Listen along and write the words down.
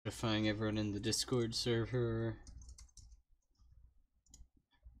notifying everyone in the Discord server.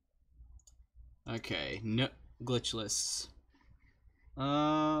 Okay, no glitchless.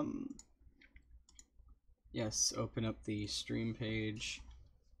 Yes, open up the stream page.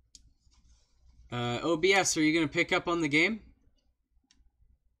 OBS, are you gonna pick up on the game?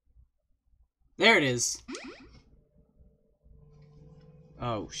 There it is.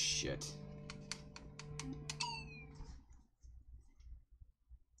 Oh shit.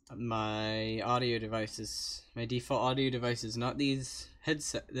 My audio devices, my default audio devices, not this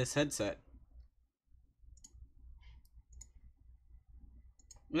headset.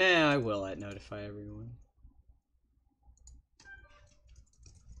 Yeah, I will notify everyone.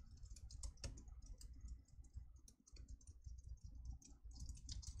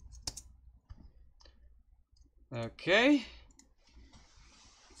 Okay.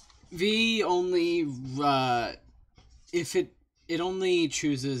 V only, if it only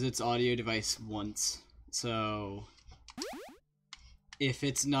chooses its audio device once. So, if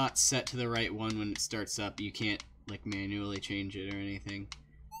it's not set to the right one when it starts up, you can't, like, manually change it or anything.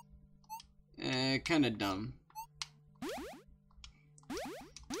 Kinda dumb.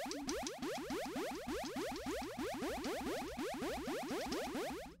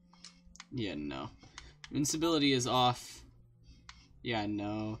 Yeah, no. Invincibility is off. Yeah,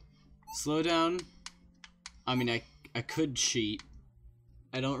 no. Slowdown. I mean, I could cheat.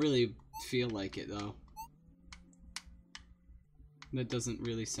 I don't really feel like it, though. That doesn't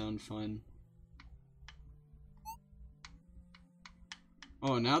really sound fun.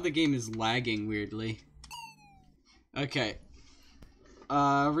 Oh, now the game is lagging weirdly. Okay.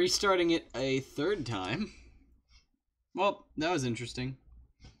 Restarting it a third time. Well, that was interesting.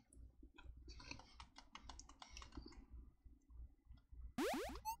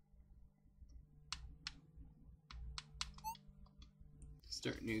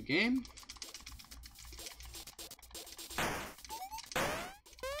 Start new game.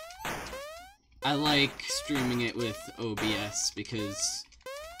 I like streaming it with OBS because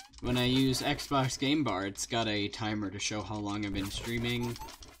when I use Xbox Game Bar, it's got a timer to show how long I've been streaming.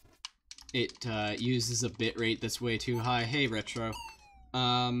 It uses a bitrate that's way too high. Hey, Retro.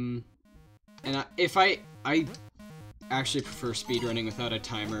 And if I actually prefer speedrunning without a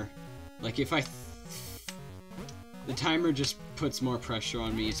timer. Like, if the timer just puts more pressure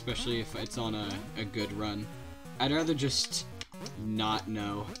on me, especially if it's on a good run. I'd rather just not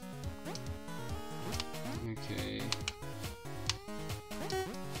know. Okay.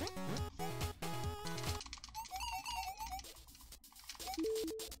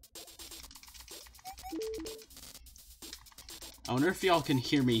 I wonder if y'all can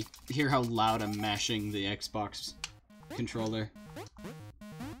hear how loud I'm mashing the Xbox controller.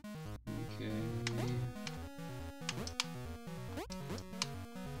 Okay.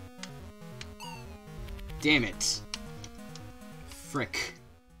 Damn it. Frick.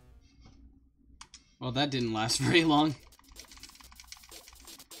 Well, that didn't last very long.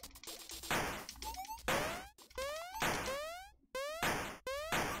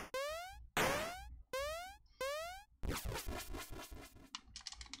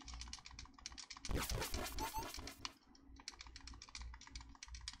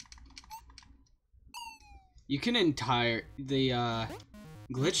 You can the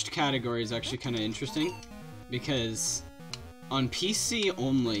glitched category is actually kind of interesting because on PC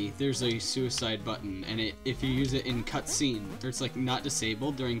only there's a suicide button, and if you use it in cutscene, or it's like not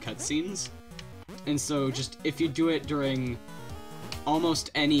disabled during cutscenes, and so just if you do it during almost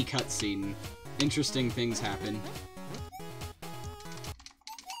any cutscene, interesting things happen.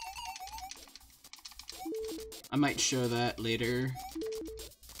 I might show that later.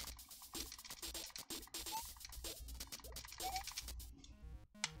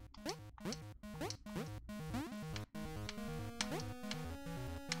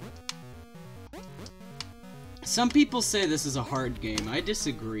 Some people say this is a hard game. I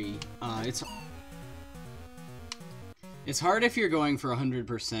disagree. It's hard if you're going for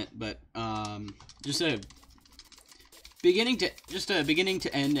 100%, but just a beginning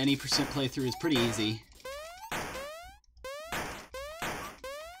to end any percent playthrough is pretty easy.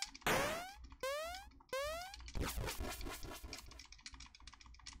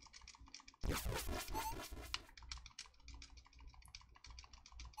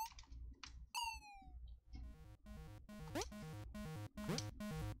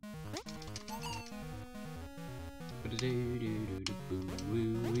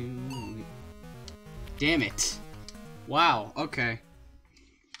 Damn it. Wow, okay.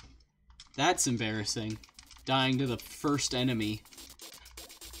 That's embarrassing. Dying to the first enemy.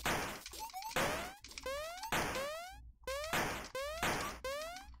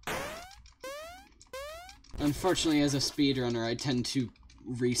 Unfortunately, as a speedrunner, I tend to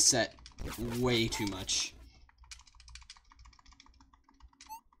reset way too much.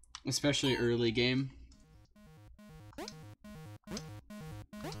 Especially early game.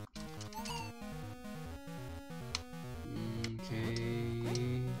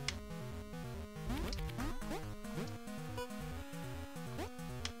 Okay.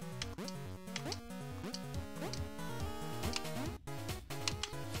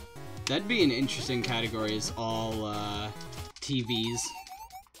 That'd be an interesting category, is all TVs.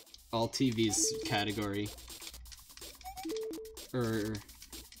 All TVs category. Or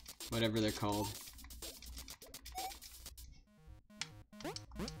whatever they're called.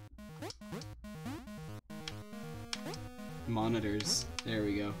 Monitors. There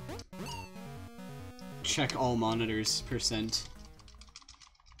we go. Check all monitors %.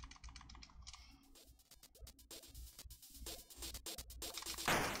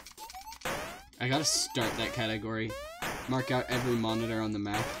 I gotta start that category. Mark out every monitor on the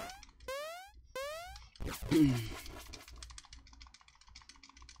map.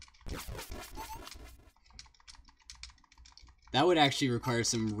 That would actually require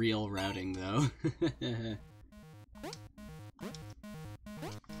some real routing, though.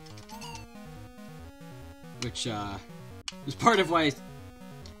 Which, was part of why...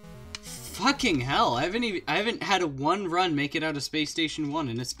 Fucking hell, I haven't had a one run make it out of Space Station 1,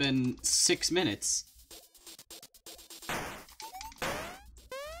 and it's been 6 minutes.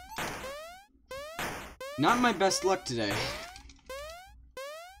 Not my best luck today.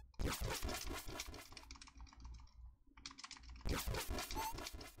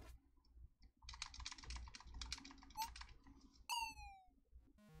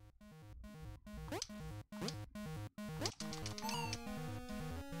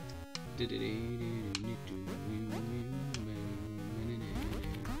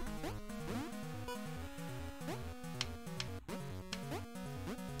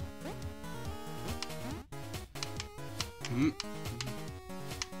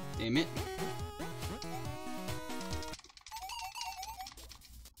 Damn it.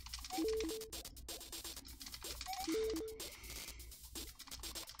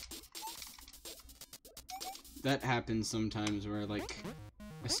 That happens sometimes where, like,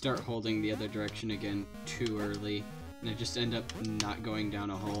 I start holding the other direction again too early, and I just end up not going down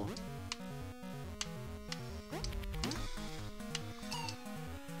a hole.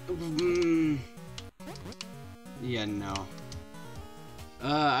 Yeah, no.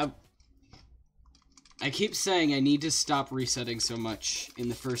 I keep saying I need to stop resetting so much in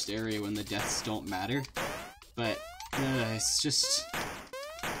the first area when the deaths don't matter, but it's just...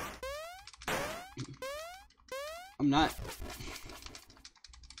 I'm not...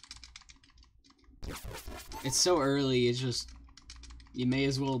 It's so early, it's just... You may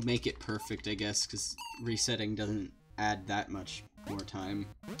as well make it perfect, I guess, because resetting doesn't add that much more time.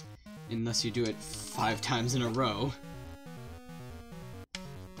 Unless you do it 5 times in a row.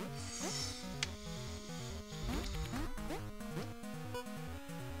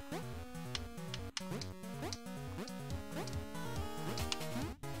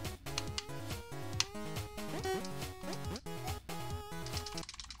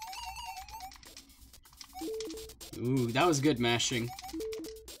 Ooh, that was good mashing.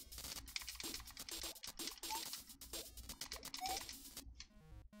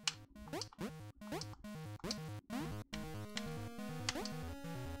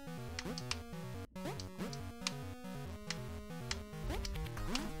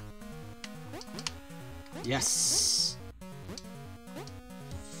 Yes!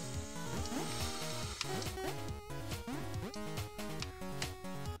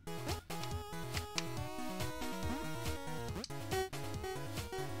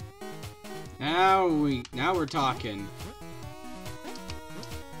 Now we're talking.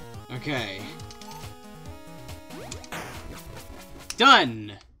 Okay.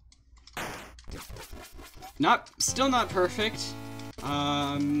 Done! Still not perfect.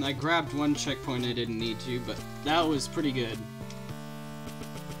 I grabbed one checkpoint I didn't need to, but that was pretty good.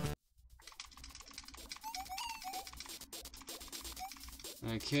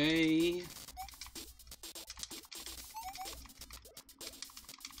 Okay.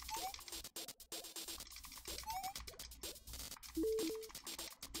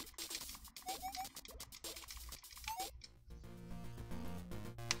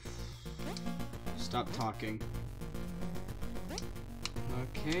 Stop talking.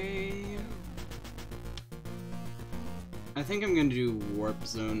 Okay. I think I'm gonna do Warp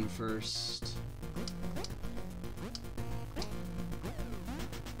Zone first.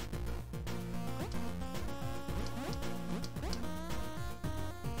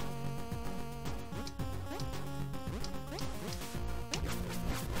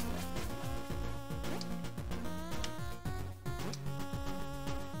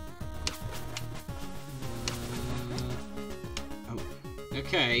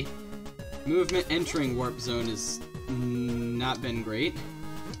 Okay. Movement entering warp zone has not been great.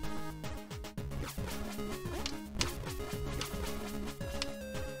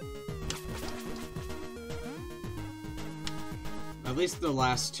 At least the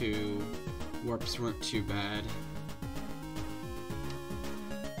last two warps weren't too bad.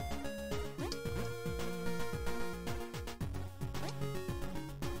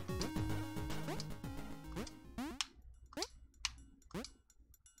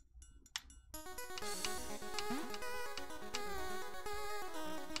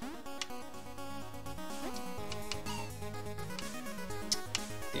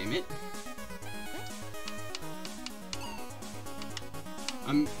 Damn it.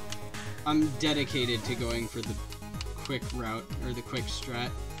 I'm dedicated to going for the quick route, or the quick strat.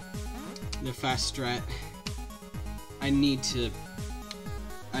 The fast strat. I need to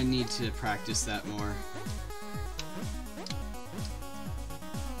practice that more.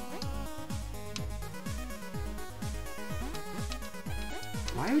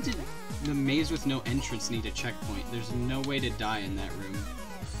 Why did the maze with no entrance need a checkpoint? There's no way to die in that room.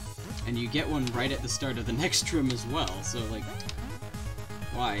 And you get one right at the start of the next room as well, so like,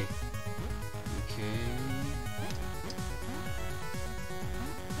 why?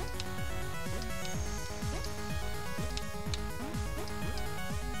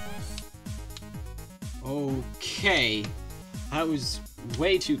 Okay. That was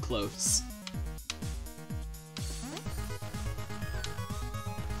way too close.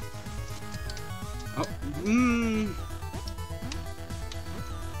 Oh,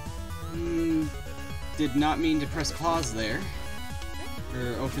 did not mean to press pause there.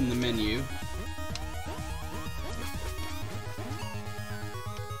 Or open the menu.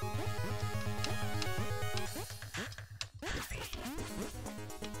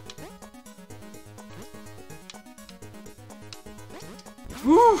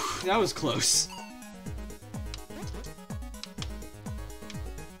 Whew, that was close.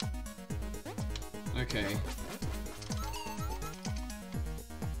 Okay.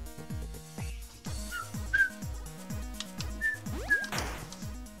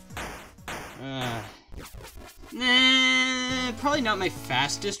 Nah, probably not my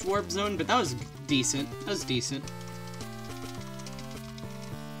fastest warp zone, but that was decent. That was decent.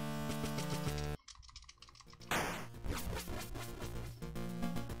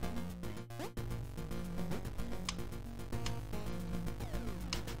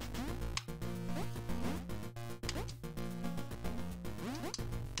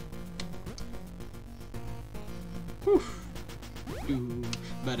 Whew. Ooh,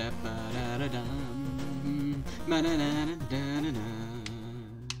 ba-da-ba-da-da-dum, ba-da-da-da-da-da-da.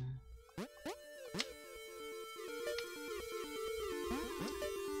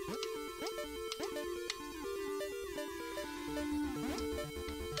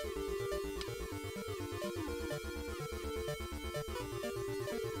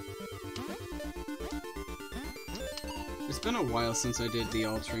 It's been a while since I did the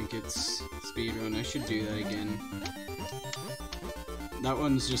All Trinkets speedrun. I should do that again. That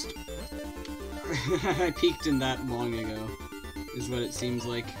one's just... I peaked in that long ago, is what it seems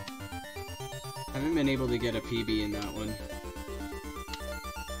like. I haven't been able to get a PB in that one.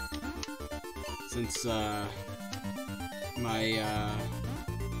 Since, my,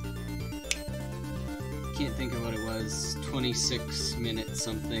 can't think of what it was, 26 minutes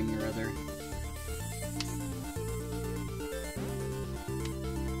something or other.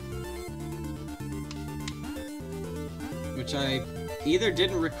 Which I either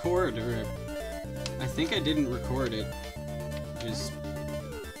didn't record, or I think I didn't record it, which is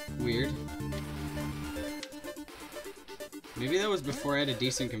weird. Maybe that was before I had a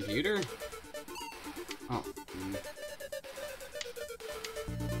decent computer? Oh.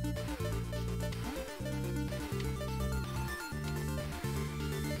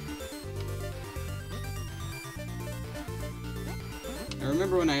 I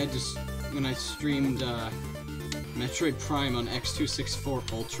remember when I streamed, Metroid Prime on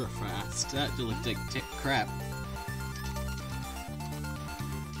X264 ultra fast. That looked like crap.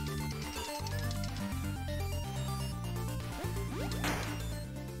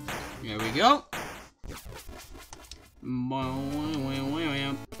 There we go.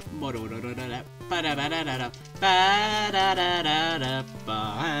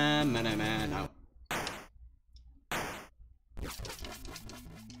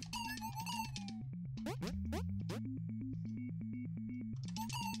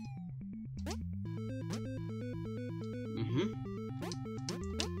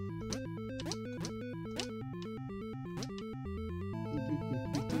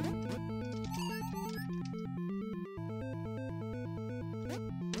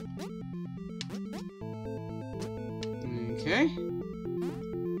 Okay.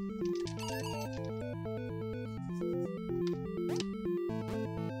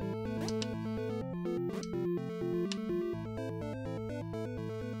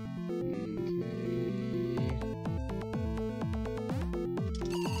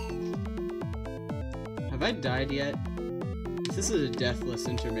 Have I died yet? If this is a deathless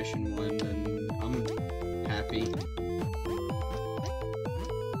intermission one, then I'm happy.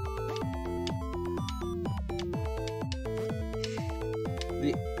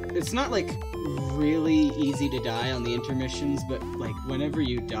 It's not like really easy to die on the intermissions, but like whenever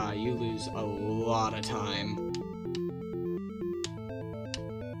you die, you lose a lot of time.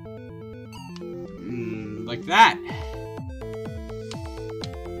 Like that.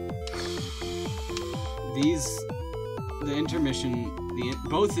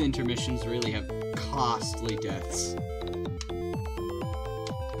 Both the intermissions really have costly deaths.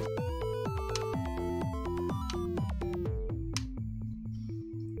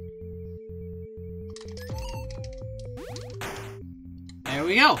 There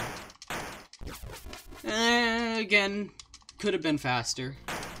we go. Again, could have been faster.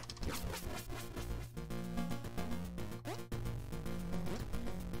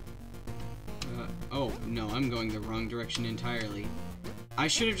 Oh, no, I'm going the wrong direction entirely. I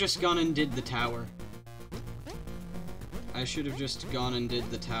should have just gone and did the tower. I should have just gone and did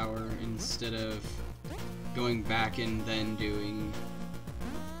the tower instead of going back and then doing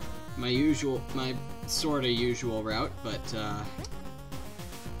my sorta usual route, but,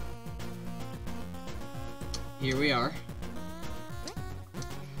 here we are.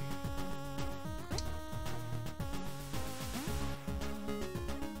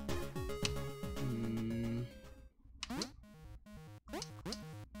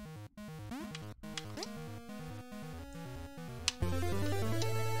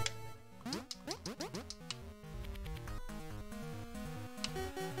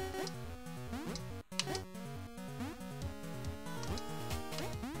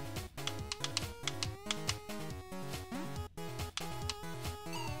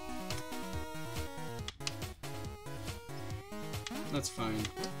 That's fine.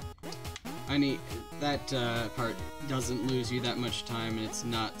 That part doesn't lose you that much time, and it's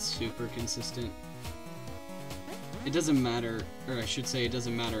not super consistent. It doesn't matter, or I should say it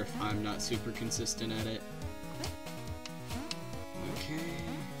doesn't matter if I'm not super consistent at it. Okay.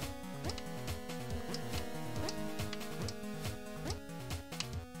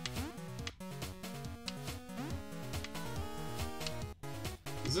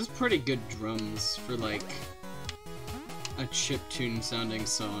 This is pretty good drums for, like, a chiptune sounding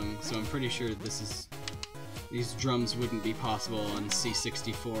song, so I'm pretty sure these drums wouldn't be possible on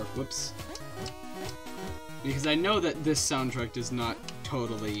C64. Whoops. Because I know that this soundtrack does not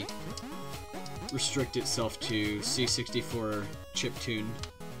totally restrict itself to C64 chiptune.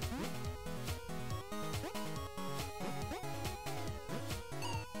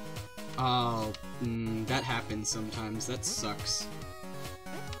 Oh, that happens sometimes. That sucks.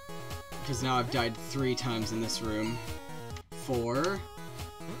 Because now I've died 3 times in this room. 4?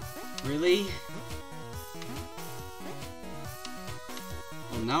 Really?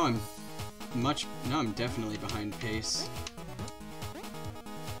 Well, now I'm definitely behind pace.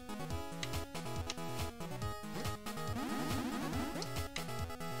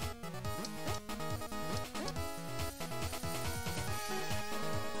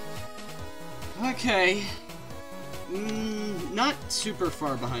 Okay. Not super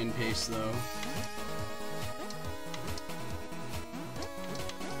far behind pace, though.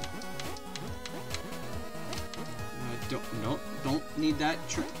 Don't need that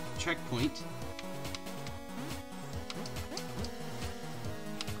checkpoint.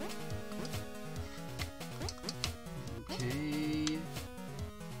 Okay.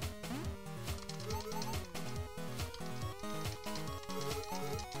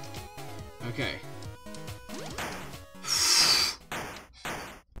 Okay.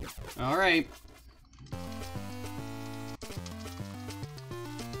 All right.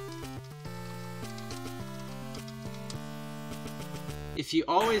 If you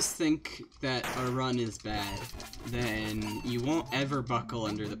always think that a run is bad, then you won't ever buckle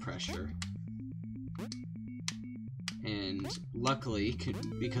under the pressure. And luckily,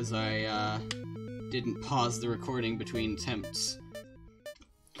 because I didn't pause the recording between attempts,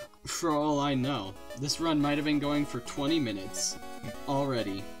 for all I know, this run might have been going for 20 minutes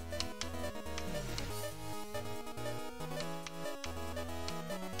already.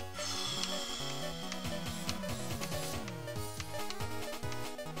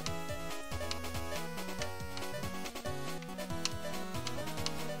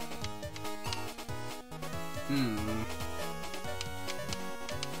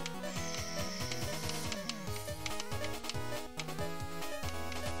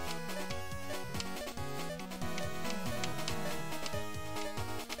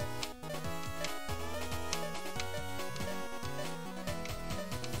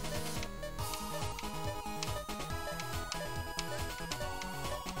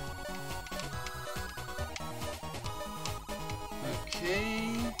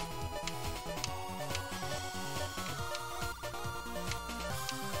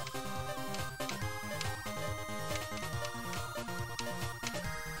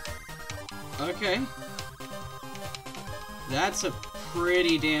 Okay. That's a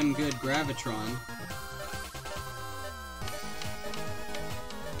pretty damn good Gravitron.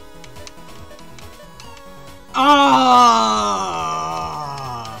 Ah!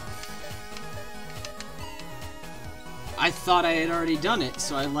 I thought I had already done it,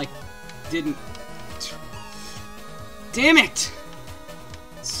 so I, like, didn't... Damn it!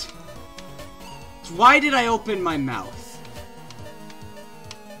 Why did I open my mouth?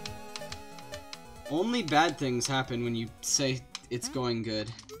 Only bad things happen when you say it's going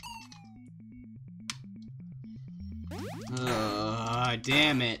good.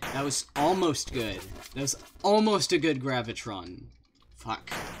 Damn it. That was almost good. That was almost a good Gravitron.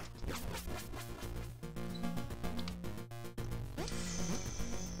 Fuck.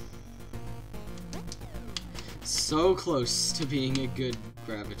 So close to being a good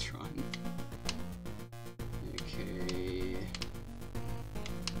Gravitron. Okay.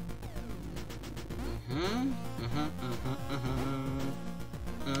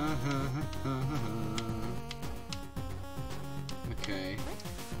 Okay.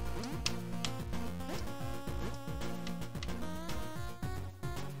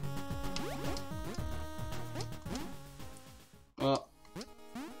 Well,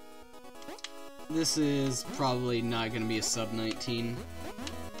 this is probably not gonna be a sub 19.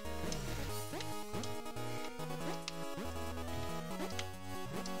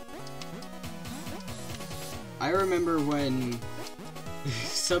 I remember when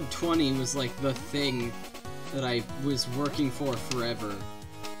sub 20 was like the thing that I was working for forever,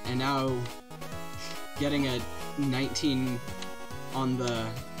 and now getting a 19 on the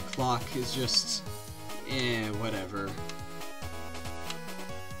clock is just, whatever.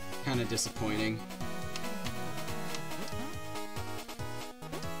 Kinda disappointing.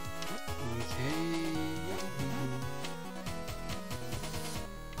 Okay.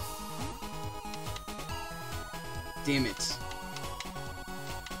 Damn it.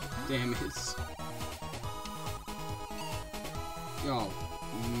 Damn it. Oh.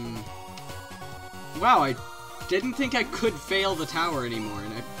 Wow, I didn't think I could fail the tower anymore,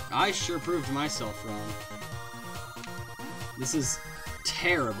 and I sure proved myself wrong. This is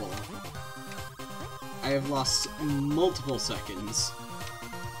terrible. I have lost multiple seconds.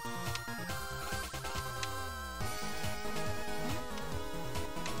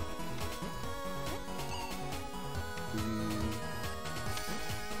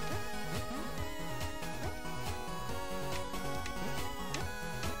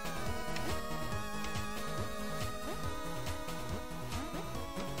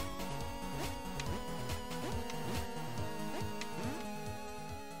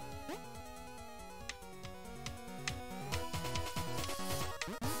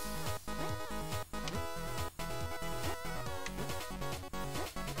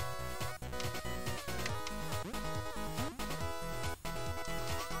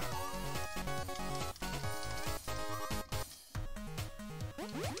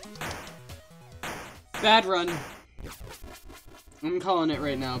 Bad run. I'm calling it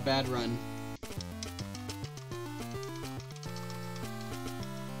right now. Bad run.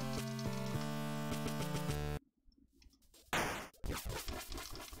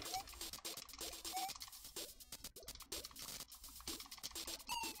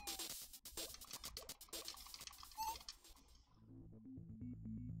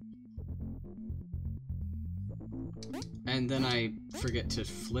 And then I forget to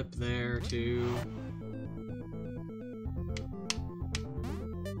flip there too.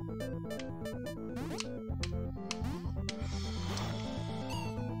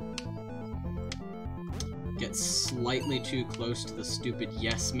 Get slightly too close to the stupid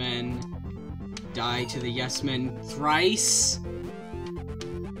yes men. Die to the yes men thrice.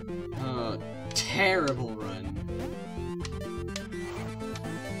 Terrible run.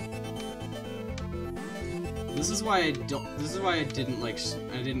 This is why I don't. This is why I didn't like.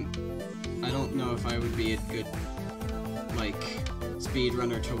 I don't know if I would be a good like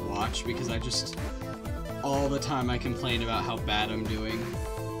speedrunner to watch, because I just all the time I complain about how bad I'm doing.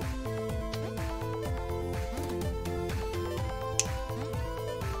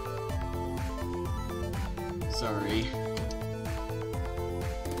 Sorry.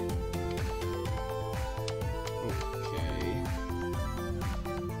 Okay.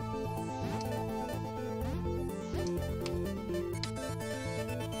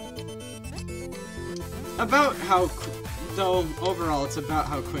 About how, though, overall, it's about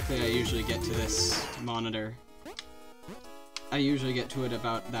how quickly I usually get to this monitor. I usually get to it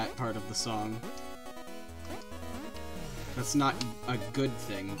about that part of the song. That's not a good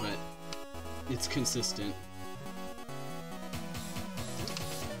thing, but it's consistent.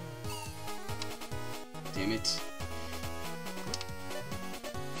 Damn it.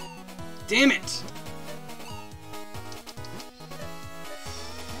 Damn it!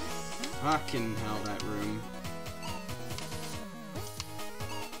 Fucking hell, that room.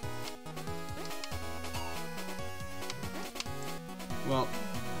 Well,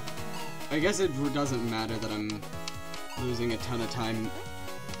 I guess it doesn't matter that I'm losing a ton of time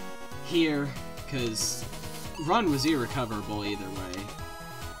here, because run was irrecoverable either way.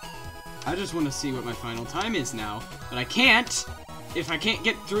 I just want to see what my final time is now, but I can't if I can't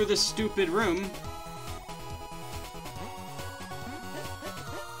get through this stupid room.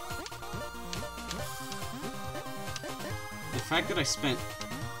 The fact that I spent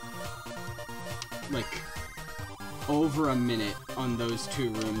like over a minute on those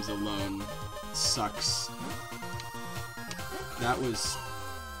 2 rooms alone sucks. That was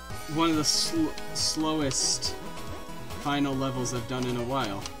one of the slowest final levels I've done in a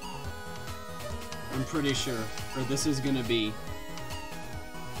while. I'm pretty sure. Or this is gonna be.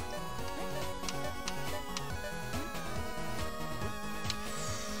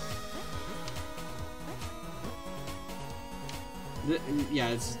 Yeah,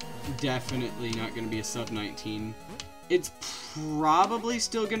 it's definitely not gonna be a sub 19. It's probably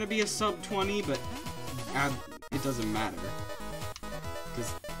still gonna be a sub 20, but it doesn't matter.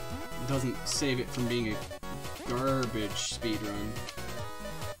 Because it doesn't save it from being a garbage speedrun.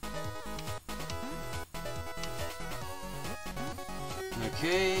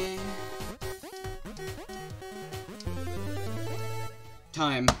 Okay.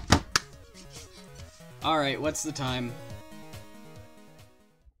 Time. Alright, what's the time?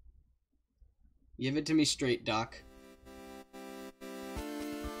 Give it to me straight, Doc.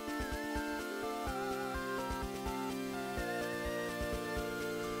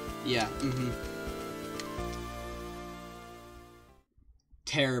 Yeah,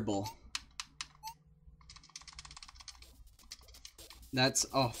 Terrible. That's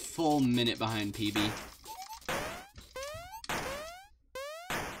a full minute behind PB.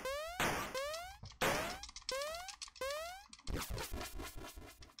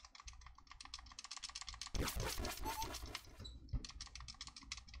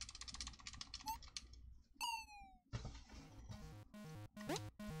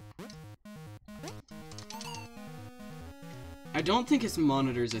 I don't think it's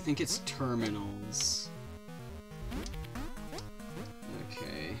monitors, I think it's terminals.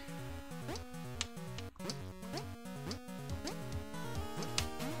 Okay.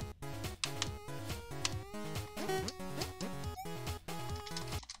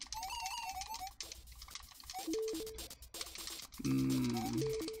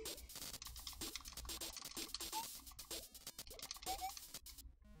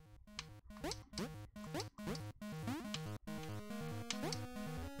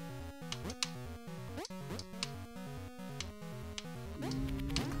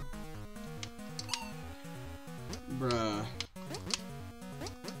 Bruh.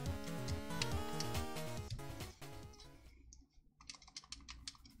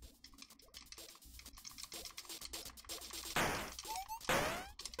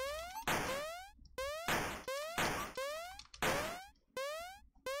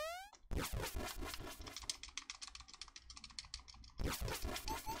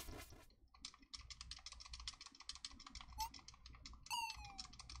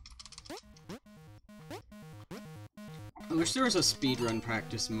 I wish there was a speedrun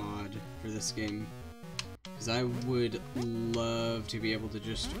practice mod for this game, because I would love to be able to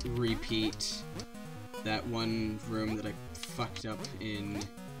just repeat that one room that I fucked up in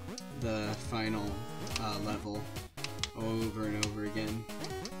the final level over and over again.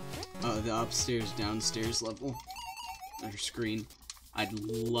 The upstairs, downstairs level, or screen. I'd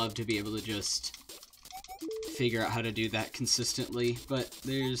love to be able to just figure out how to do that consistently, but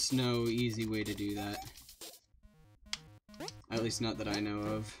there's no easy way to do that. At least not that I know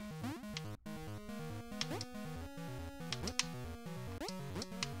of.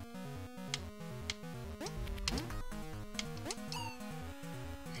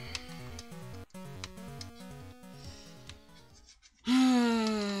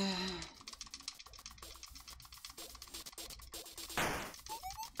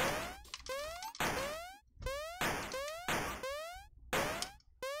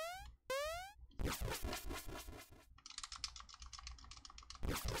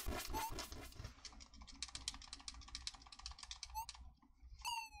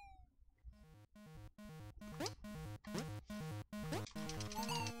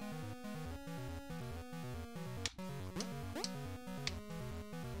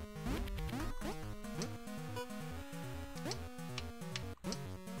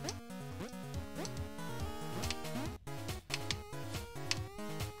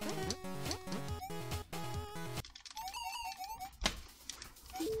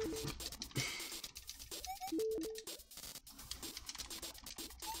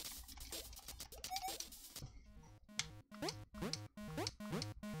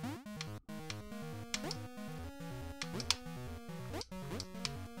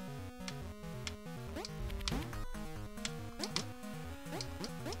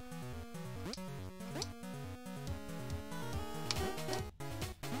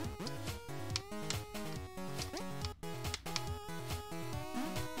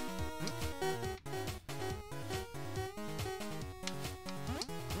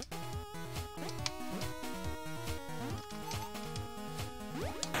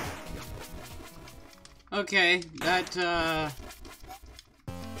 Okay, that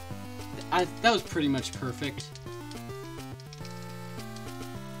was pretty much perfect.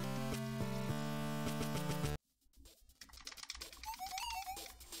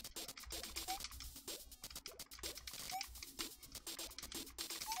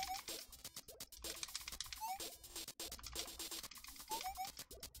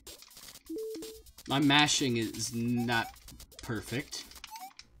 My mashing is not perfect.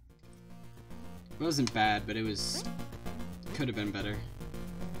 It wasn't bad, but it could have been better.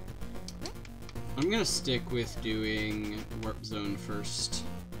 I'm gonna stick with doing Warp Zone first.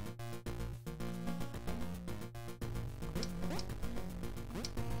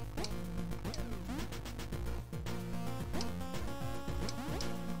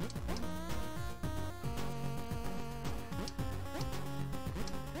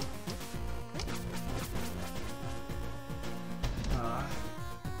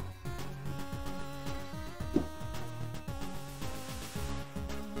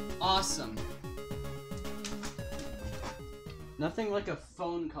 Awesome. Nothing like a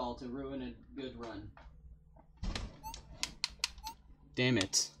phone call to ruin a good run. Damn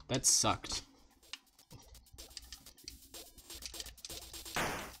it. That sucked.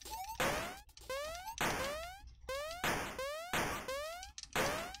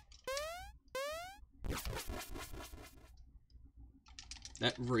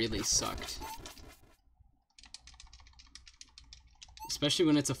 That really sucked. Especially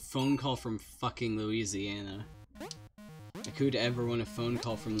when it's a phone call from fucking Louisiana. Like, who'd ever want a phone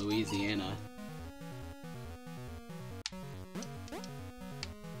call from Louisiana?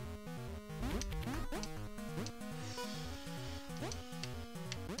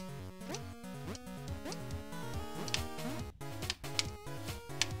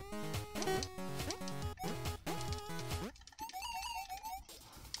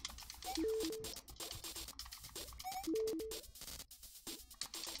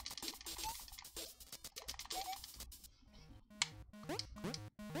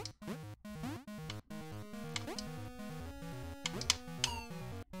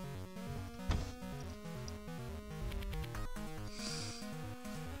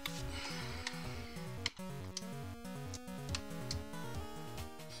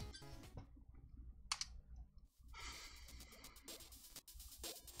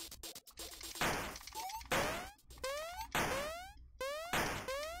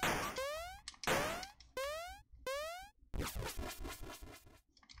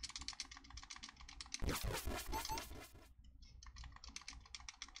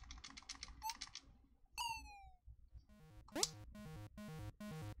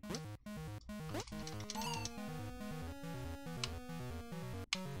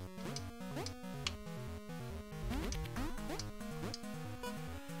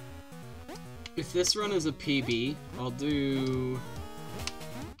 If this run is a PB, I'll do,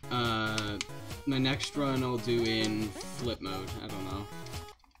 my next run I'll do in flip mode. I don't know.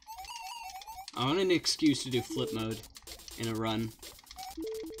 I want an excuse to do flip mode in a run.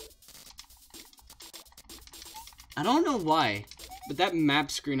 I don't know why, but that map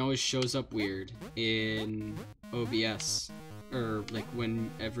screen always shows up weird in OBS, or like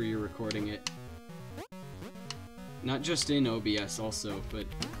whenever you're recording it. Not just in OBS also, but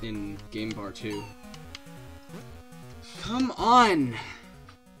in Game Bar too. Come on!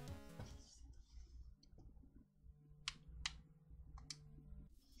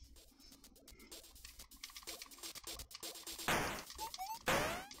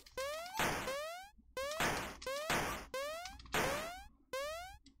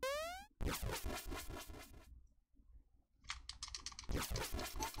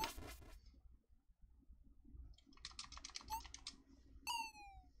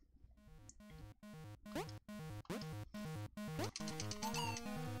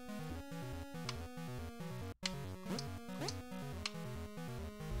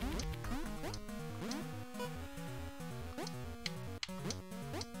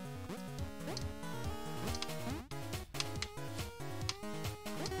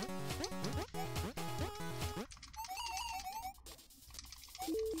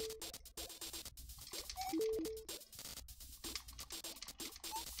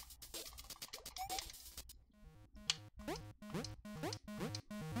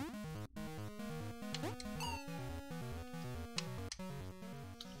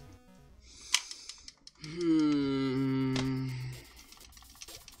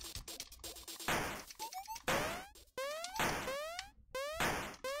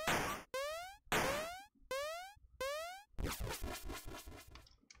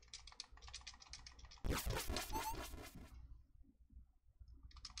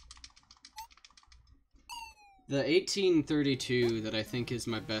 The 1832 that I think is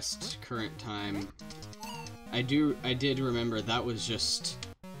my best current time, I did remember that was just,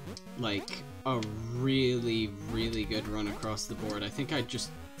 like, a really, really good run across the board. I think I just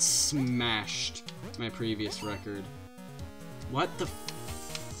smashed my previous record. What the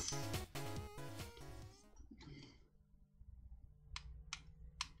f...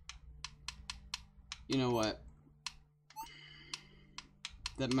 You know what?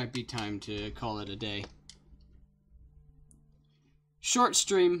 That might be time to call it a day. Short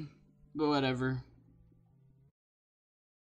stream, but whatever.